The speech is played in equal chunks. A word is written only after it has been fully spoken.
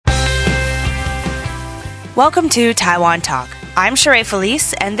Welcome to Taiwan Talk. I'm Sheree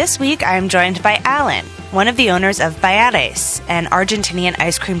Felice, and this week I am joined by Alan, one of the owners of Bayares, an Argentinian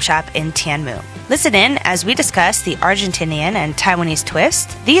ice cream shop in Tianmu. Listen in as we discuss the Argentinian and Taiwanese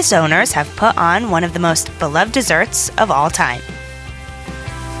twist these owners have put on one of the most beloved desserts of all time.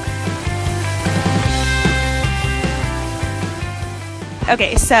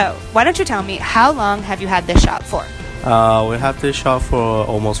 Okay, so why don't you tell me, how long have you had this shop for? We have this shop for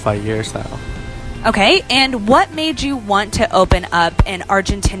almost 5 years now. Okay, and what made you want to open up an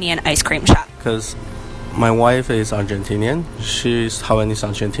Argentinian ice cream shop? Because my wife is Argentinian. She's Taiwanese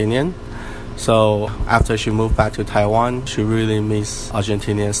Argentinian. So after she moved back to Taiwan, she really miss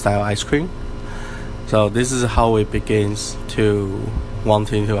Argentinian style ice cream. So this is how it begins to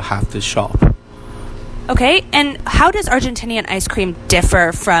wanting to have this shop. Okay, and how does Argentinian ice cream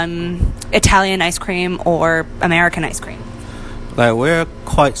differ from Italian ice cream or American ice cream? Like, we're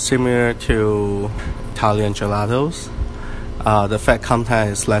quite similar to Italian gelatos. The fat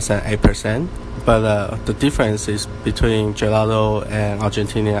content is less than 8%. But the difference is between gelato and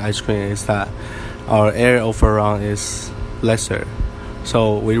Argentinian ice cream is that our air overrun is lesser.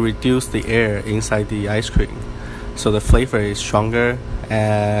 So we reduce the air inside the ice cream. So the flavor is stronger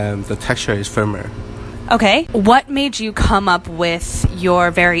and the texture is firmer. Okay, what made you come up with your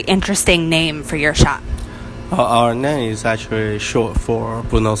very interesting name for your shop? Our name is actually short for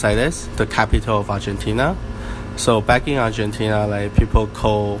Buenos Aires, the capital of Argentina. So back in Argentina, like, people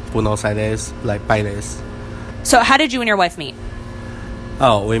call Buenos Aires like Baires. So how did you and your wife meet?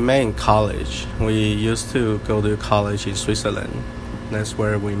 Oh, we met in college. We used to go to college in Switzerland. That's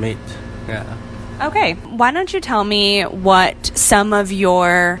where we met. Yeah. Okay, why don't you tell me what some of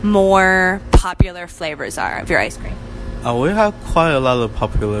your more popular flavors are of your ice cream? We have quite a lot of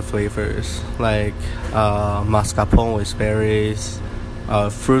popular flavors, like mascarpone with berries.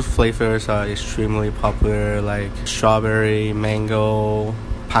 Fruit flavors are extremely popular, like strawberry, mango,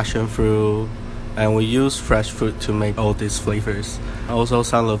 passion fruit, and we use fresh fruit to make all these flavors. Also,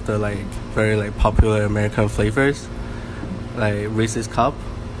 some of the very popular American flavors, like Reese's Cup,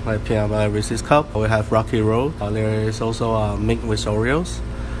 like peanut butter Reese's Cup. We have Rocky Road. There is also Mint with Oreos.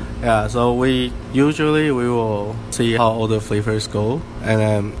 Yeah, so we will see how all the flavors go, and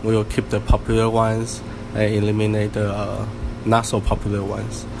then we will keep the popular ones and eliminate the not so popular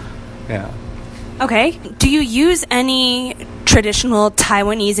ones. Yeah. Okay. Do you use any traditional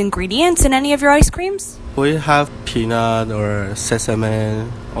Taiwanese ingredients in any of your ice creams? We have peanut or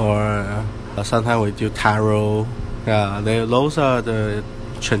sesame, or sometimes we do taro. Yeah, those are the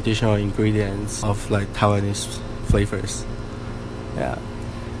traditional ingredients of Taiwanese flavors. Yeah.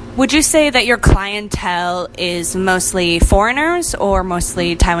 Would you say that your clientele is mostly foreigners or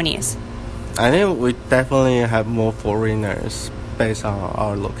mostly Taiwanese? I think we definitely have more foreigners based on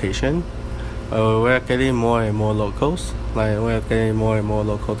our location. We're getting more and more locals. We're getting more and more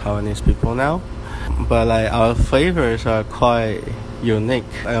local Taiwanese people now. But our flavors are quite unique,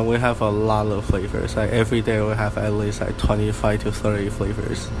 and we have a lot of flavors. Every day we have at least 25 to 30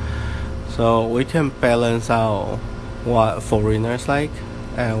 flavors. So we can balance out what foreigners like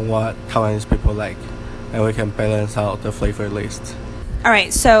and what Taiwanese people like, and we can balance out the flavor list. All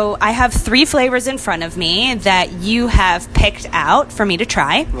right, so I have 3 flavors in front of me that you have picked out for me to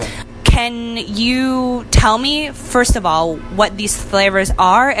try. Yeah. Can you tell me, first of all, what these flavors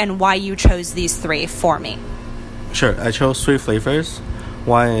are and why you chose these 3 for me? Sure, I chose 3 flavors.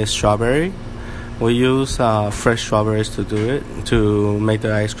 One is strawberry. We use fresh strawberries to do it, to make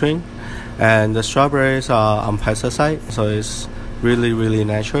the ice cream. And the strawberries are on pesticide, so it's really, really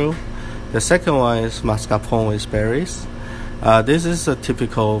natural. The second one is mascarpone with berries. This is a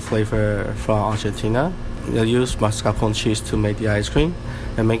typical flavor from Argentina. They use mascarpone cheese to make the ice cream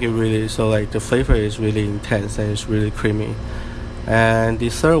and make it really, so the flavor is really intense and it's really creamy. And the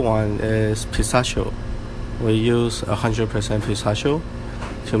third one is pistachio. We use 100% pistachio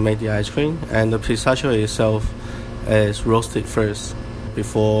to make the ice cream, and the pistachio itself is roasted first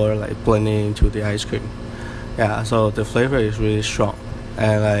before blending into the ice cream. Yeah, so the flavor is really strong,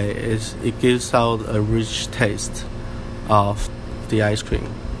 and it gives out a rich taste of the ice cream.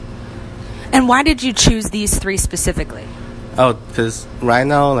 And why did you choose these 3 specifically? Oh, because right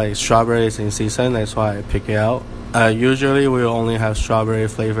now strawberry is in season, that's why I pick it out. Usually we only have strawberry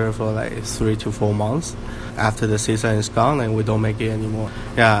flavor for 3 to 4 months. After the season is gone, and we don't make it anymore.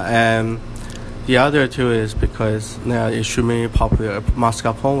 Yeah, and the other 2 is because they're extremely popular.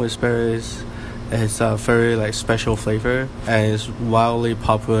 Mascarpone with berries is a very special flavor, and it's wildly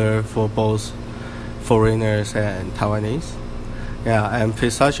popular for both foreigners and Taiwanese. Yeah, and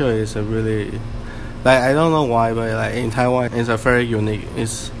pistachio is a really, I don't know why, but in Taiwan it's a very unique.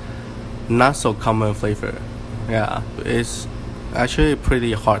 It's not so common flavor. Yeah, it's actually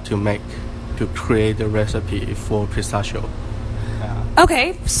pretty hard to make, to create the recipe for pistachio.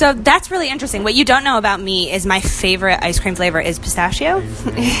 Okay, so that's really interesting. What you don't know about me is my favorite ice cream flavor is pistachio.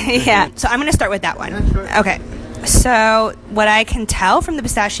 Yeah, so I'm going to start with that one. Yeah, sure. Okay, so what I can tell from the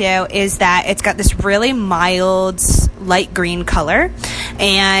pistachio is that it's got this really mild light green color,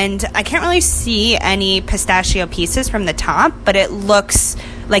 and I can't really see any pistachio pieces from the top, but it looks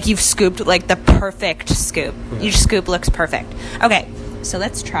like you've scooped like the perfect scoop. Yeah. Each scoop looks perfect. Okay, so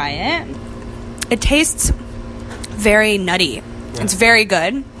let's try it. It tastes very nutty. Yeah. It's very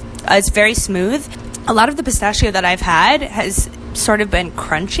good. It's very smooth. A lot of the pistachio that I've had has sort of been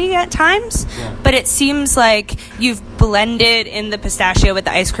crunchy at times, but it seems like you've blended in the pistachio with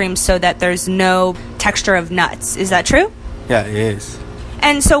the ice cream so that there's no texture of nuts. Is that true? Yeah, it is.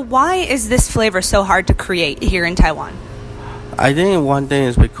 And so why is this flavor so hard to create here in Taiwan? I think one thing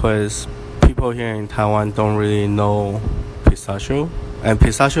is because people here in Taiwan don't really know pistachio, and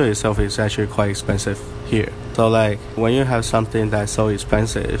pistachio itself is actually quite expensive here. So like when you have something that's so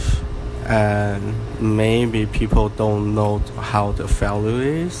expensive and maybe people don't know how the value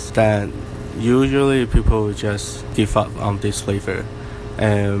is, then usually people will just give up on this flavor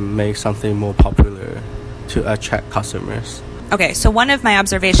and make something more popular to attract customers. Okay, so one of my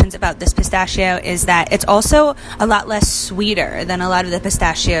observations about this pistachio is that it's also a lot less sweeter than a lot of the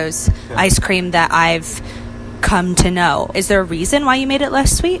pistachios ice cream that I've come to know. Is there a reason why you made it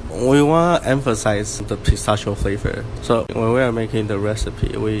less sweet? We want to emphasize the pistachio flavor. So when we are making the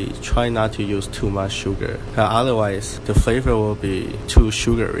recipe, we try not to use too much sugar. Otherwise, the flavor will be too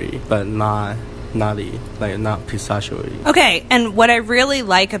sugary, but not nutty, like not pistachio-y. Okay, and what I really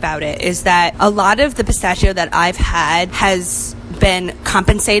like about it is that a lot of the pistachio that I've had has been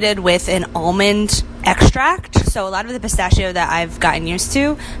compensated with an almond extract. So a lot of the pistachio that I've gotten used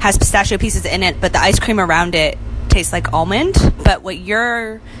to has pistachio pieces in it, but the ice cream around it tastes like almond. But what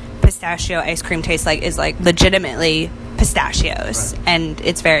your pistachio ice cream tastes like is like legitimately pistachios, right. And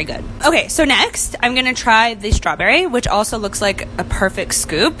it's very good. Okay, so next I'm going to try the strawberry, which also looks like a perfect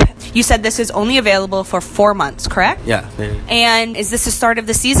scoop. You said this is only available for 4 months, correct? Yeah. And is this the start of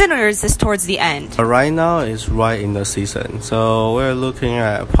the season or is this towards the end? Right now it's right in the season. So we're looking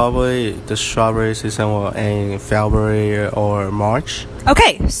at probably the strawberry season will end in February or March.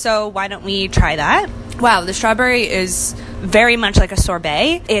 Okay, so why don't we try that? Wow, the strawberry is very much like a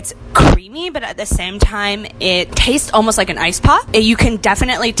sorbet. It's creamy, but at the same time, it tastes almost like an ice pop. You can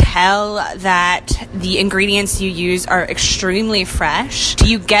definitely tell that the ingredients you use are extremely fresh. Do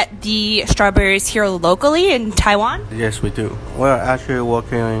you get the strawberries here locally in Taiwan? Yes, we do. We're actually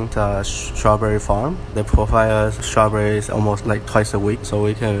working in the strawberry farm. They provide us strawberries almost like twice a week, so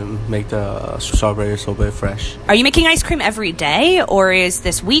we can make the strawberry sorbet fresh. Are you making ice cream every day, or is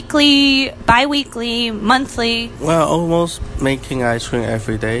this weekly, bi-weekly, monthly? We're almost making ice cream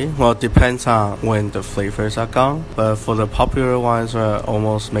every day. Well, it depends on when the flavors are gone. But for the popular ones, we're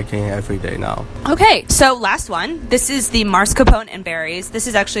almost making it every day now. Okay, so last one. This is the mascarpone and berries. This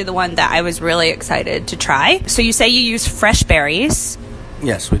is actually the one that I was really excited to try. So you say you use fresh berries.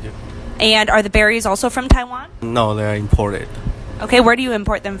 Yes, we do. And are the berries also from Taiwan? No, they're imported. Okay, where do you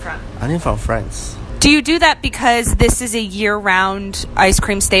import them from? I think from France. Do you do that because this is a year-round ice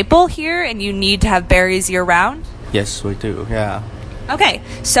cream staple here and you need to have berries year-round? Yes, we do, yeah. Okay,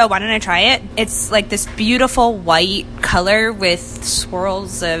 so why don't I try it? It's like this beautiful white color with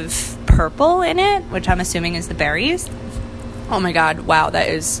swirls of purple in it, which I'm assuming is the berries. Oh my god, wow, that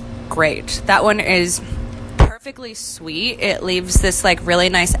is great. That one is perfectly sweet. It leaves this like really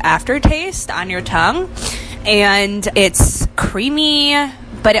nice aftertaste on your tongue, and it's creamy,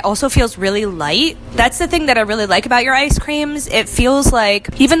 but it also feels really light. That's the thing that I really like about your ice creams. It feels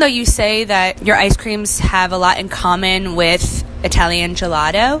like, even though you say that your ice creams have a lot in common with Italian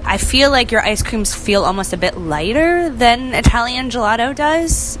gelato, I feel like your ice creams feel almost a bit lighter than Italian gelato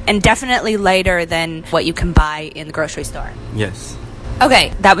does, and definitely lighter than what you can buy in the grocery store. Yes.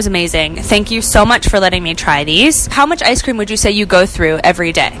 Okay, that was amazing. Thank you so much for letting me try these. How much ice cream would you say you go through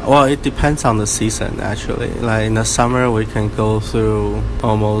every day? Well, it depends on the season, actually. Like in the summer, we can go through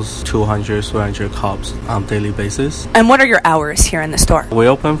almost 200, 300 cups on a daily basis. And what are your hours here in the store? We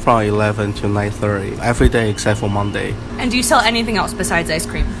open from 11 to 9:30 every day except for Monday. And do you sell anything else besides ice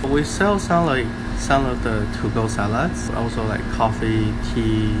cream? We sell some of the to-go salads, also like coffee,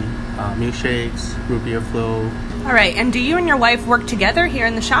 tea, milkshakes, root beer float. All right, and do you and your wife work together here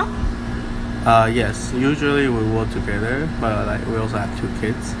in the shop? Yes, usually we work together, but like we also have 2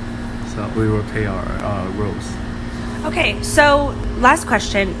 kids, so we rotate our roles. Okay, so last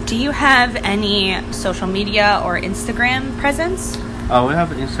question. Do you have any social media or Instagram presence? We have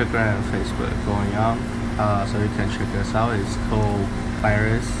Instagram and Facebook going on, so you can check us out. It's called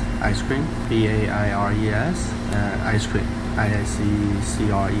Baiares Ice Cream, Baires, Ice Cream,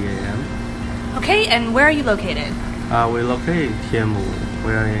 ISECREAM. Okay, and where are you located? We're located in Tianmu.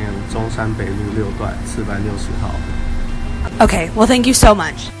 We're in 中山北路6段460号. Okay, well, thank you so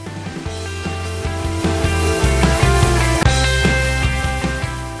much.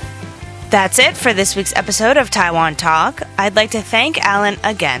 That's it for this week's episode of Taiwan Talk. I'd like to thank Alan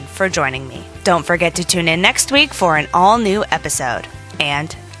again for joining me. Don't forget to tune in next week for an all-new episode.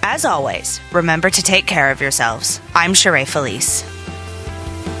 And, as always, remember to take care of yourselves. I'm Sheree Felice.